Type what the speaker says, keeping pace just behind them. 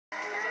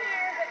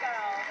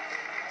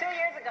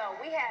ago,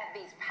 we had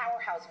these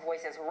powerhouse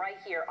voices right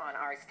here on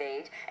our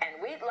stage, and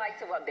we'd like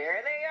to, well,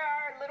 there they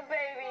are, little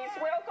babies.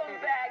 Welcome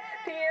back,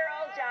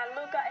 Piero,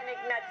 Gianluca, and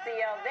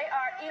Ignazio. They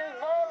are Il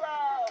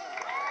Volo.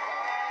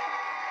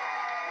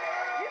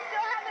 You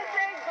still have the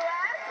same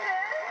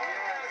glasses.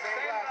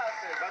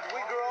 But we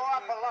grow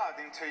up a lot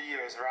in 2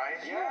 years, right?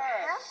 You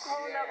have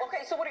grown up.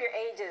 Okay, so what are your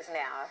ages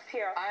now,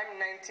 Piero? I'm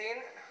 19.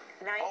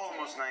 19?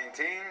 Almost 19.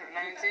 19,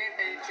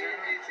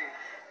 18, 18.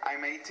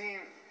 I'm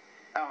 18.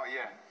 Oh,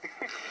 yeah.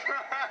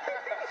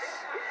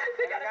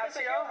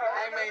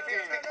 I'm 18.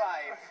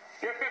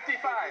 55. You're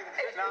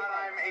 55. No,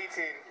 I'm 18.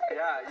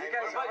 Yeah, you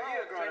guys. What about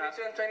you?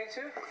 22 and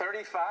 22?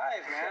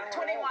 35, man.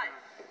 21.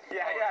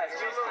 Yeah.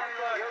 You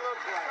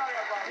look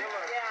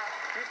Yeah.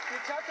 You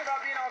talked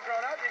about being all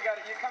grown up. You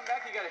come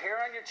back. You got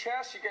hair on your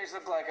chest. You guys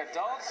look like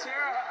adults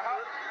here.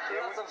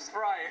 Lots of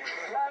spry.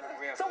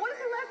 So what has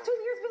the last 2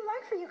 years been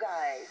like for you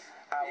guys?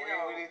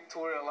 We did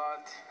tour a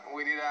lot.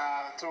 We did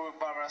a tour with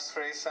Barbara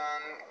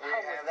Streisand.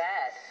 How was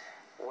that?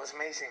 It was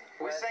amazing.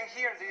 We sang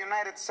here at the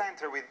United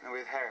Center with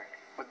her.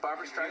 With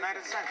Barbara Streisand.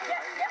 United Center.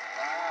 Yeah, Right? yeah.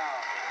 Wow.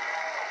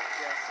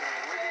 Yes,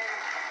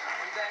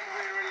 and then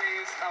we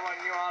released our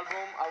new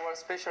album. Our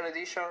special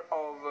edition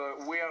of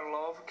We Are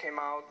Love came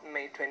out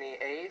May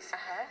 28th.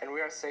 And we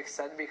are so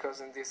excited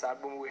because in this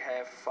album we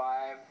have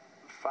five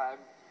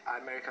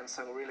American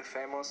songs really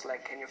famous,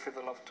 like Can You Feel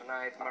the Love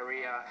Tonight,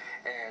 Maria,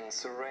 and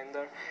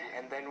Surrender.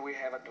 And then we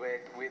have a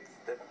duet with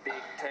the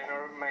big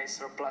tenor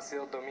maestro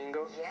Placido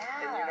Domingo. Yeah.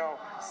 And you know,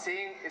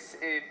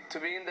 to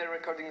be in the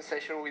recording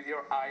session with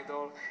your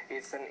idol,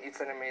 it's an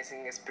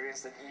amazing experience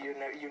that you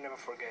never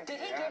forget. Did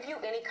he give you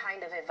any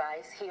kind of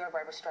advice here,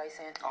 Barbara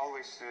Streisand?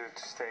 Always to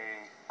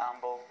stay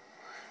humble,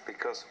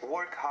 because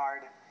work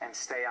hard and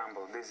stay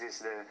humble. This is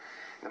the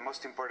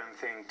most important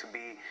thing, to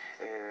be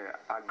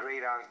a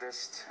great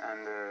artist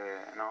and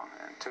and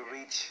to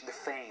reach the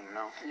fame.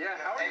 Yeah.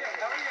 How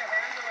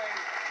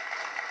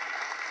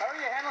are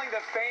you handling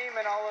the fame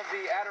and all of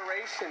the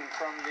adoration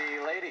from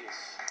the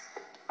ladies?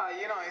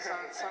 You know,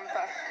 sometimes.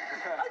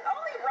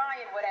 Only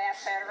Ryan would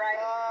ask that, right?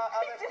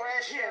 Other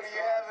question.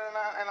 You have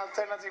an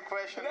alternative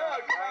question? No,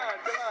 come on.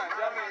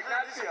 Tell me,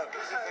 Ignazio.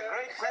 This is a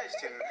great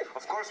question.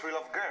 Of course, we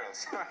love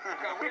girls.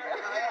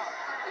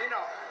 You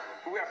know,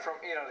 we are from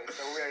Italy,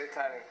 so we are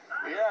Italian.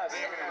 Yes.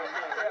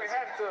 We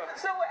have to.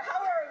 So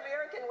how are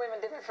American women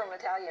different from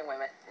Italian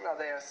women? No,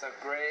 they are so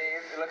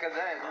great. Look at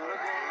them. Go on.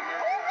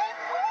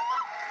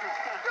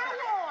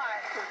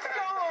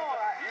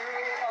 You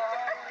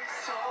are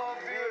so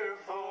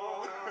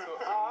beautiful to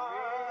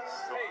us.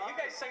 Hey, you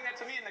guys sang that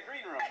to me in the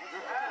green room.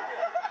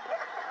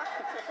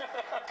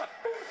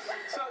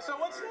 So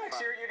what's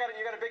next? You got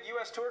a big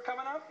U.S. tour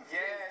coming up?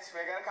 Yes,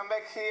 we're gonna come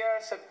back here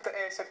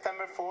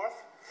September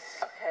 4th.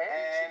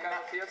 Okay. Chicago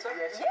Theater?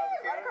 Yeah,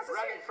 right across the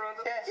Right street. in front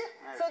of Yes.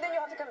 So then you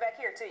have to come back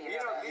here too. You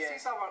know, this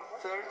is our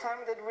third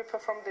time that we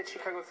perform the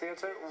Chicago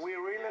Theater. We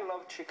really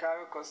love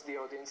Chicago because the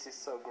audience is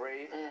so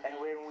great. And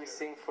when we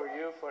sing for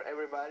you, for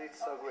everybody, it's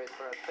so great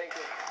for us. Thank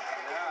you. We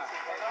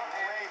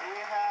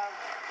have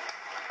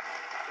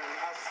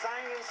a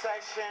signing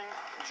session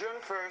June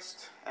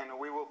 1st, and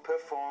we will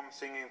perform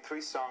singing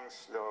 3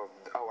 songs of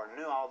our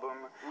new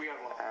album, We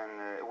Are Love.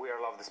 and We Are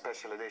Love, the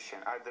special edition,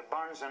 at the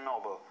Barnes &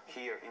 Noble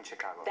here in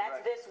Chicago.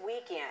 That's this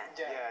weekend.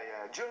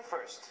 Yeah, June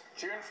 1st.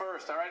 June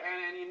 1st, all right.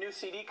 And your new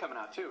CD coming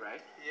out too,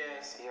 right?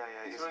 Yes. Yeah,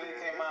 It it's really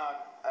good. came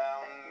out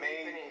on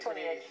May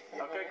 28th.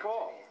 Okay,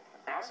 cool.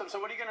 Awesome. So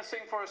what are you going to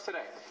sing for us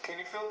today? Can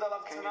you feel the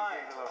love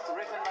tonight?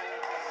 Written by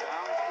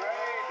Sounds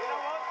great. You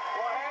know what?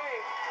 Well, hey,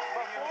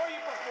 before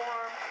you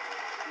perform,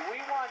 we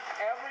want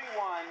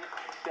everyone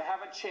to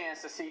have a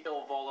chance to see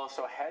Il Volo,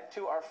 so head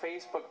to our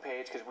Facebook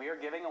page because we are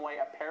giving away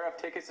a pair of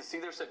tickets to see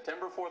their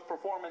September 4th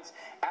performance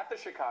at the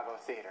Chicago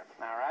Theater.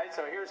 All right,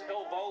 so here's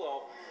Il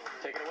Volo.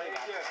 Take it away,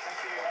 guys.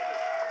 Thank you.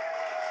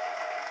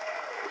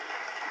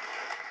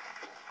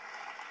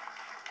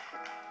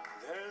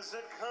 There's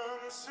a calm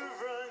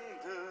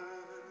surrender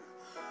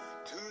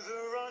to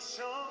the rush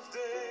of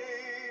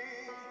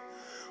day,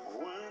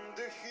 when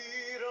the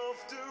heat of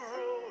the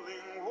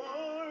rolling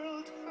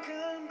world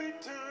can be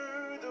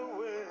turned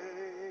away.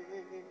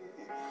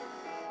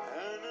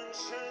 An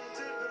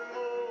enchanted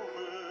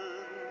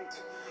moment,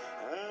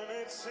 and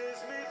it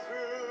sees me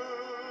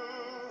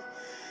through.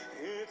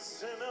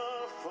 It's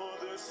enough for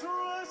this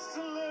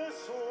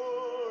restless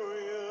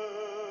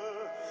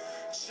warrior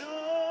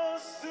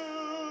just to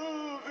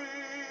be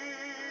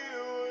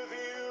with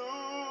you.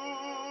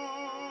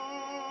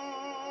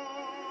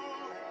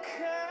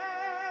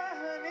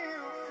 Can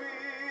you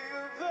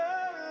feel the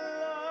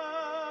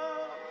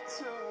love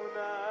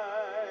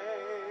tonight?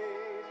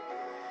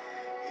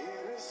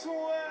 It is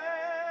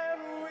where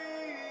we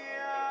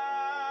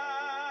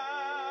are.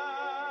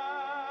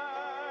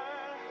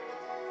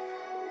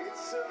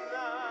 It's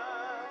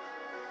enough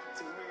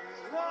to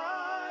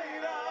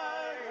invite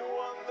our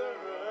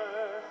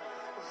wanderer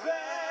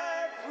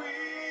that we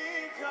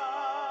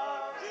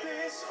got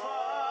this far.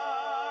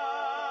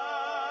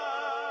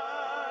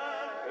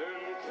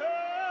 And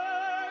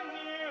can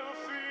you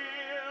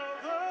feel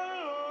the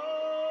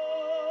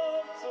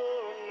love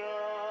tonight?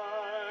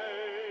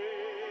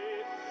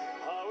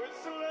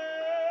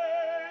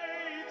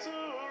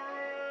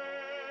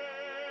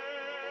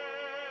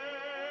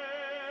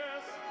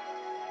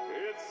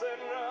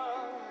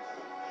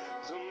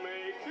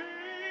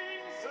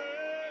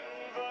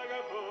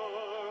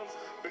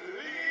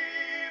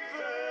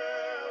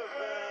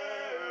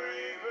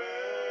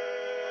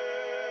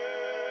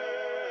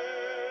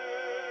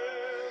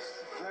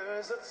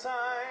 There's a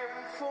time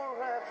for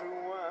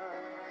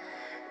everyone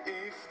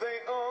if they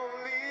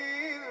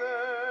only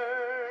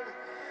learn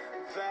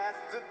that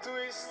the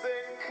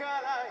twisting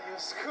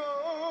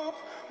kaleidoscope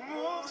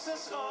moves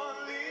us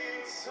only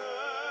in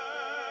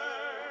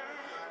turn.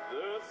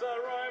 There's a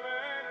rhyme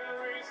and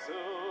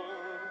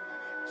reason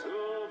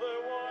to the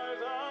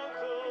wild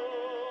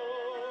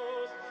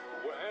outdoors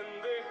when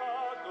the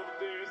heart of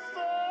this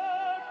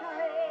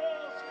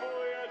star-crossed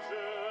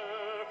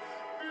voyager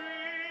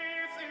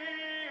beats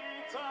in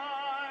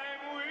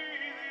time with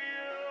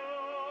you.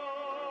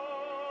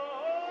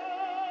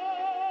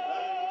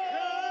 And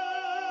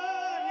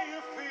can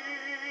you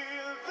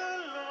feel the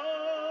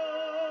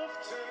love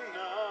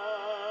tonight?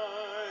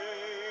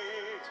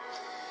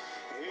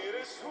 It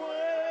is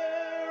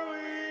where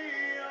we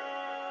are.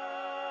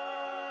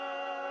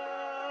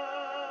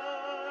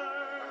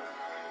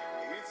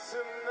 It's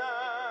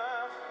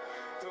enough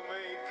to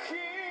make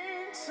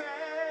kings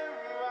and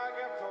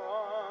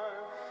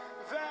vagabond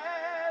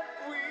that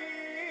we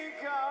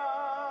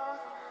got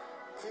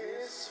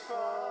this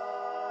far.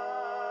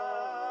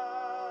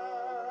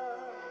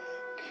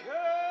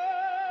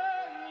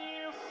 Can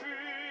you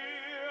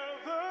feel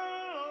the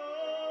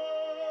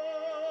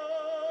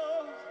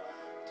love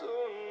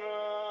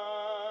tonight?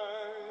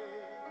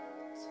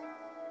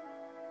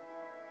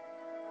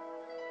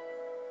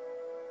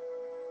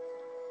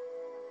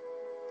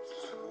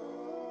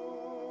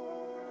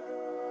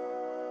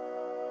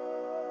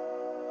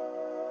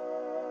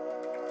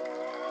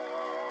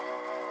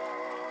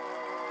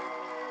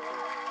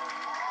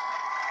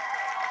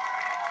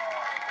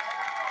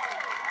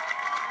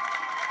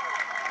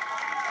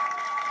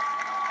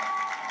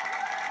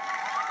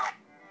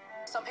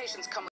 Some patients come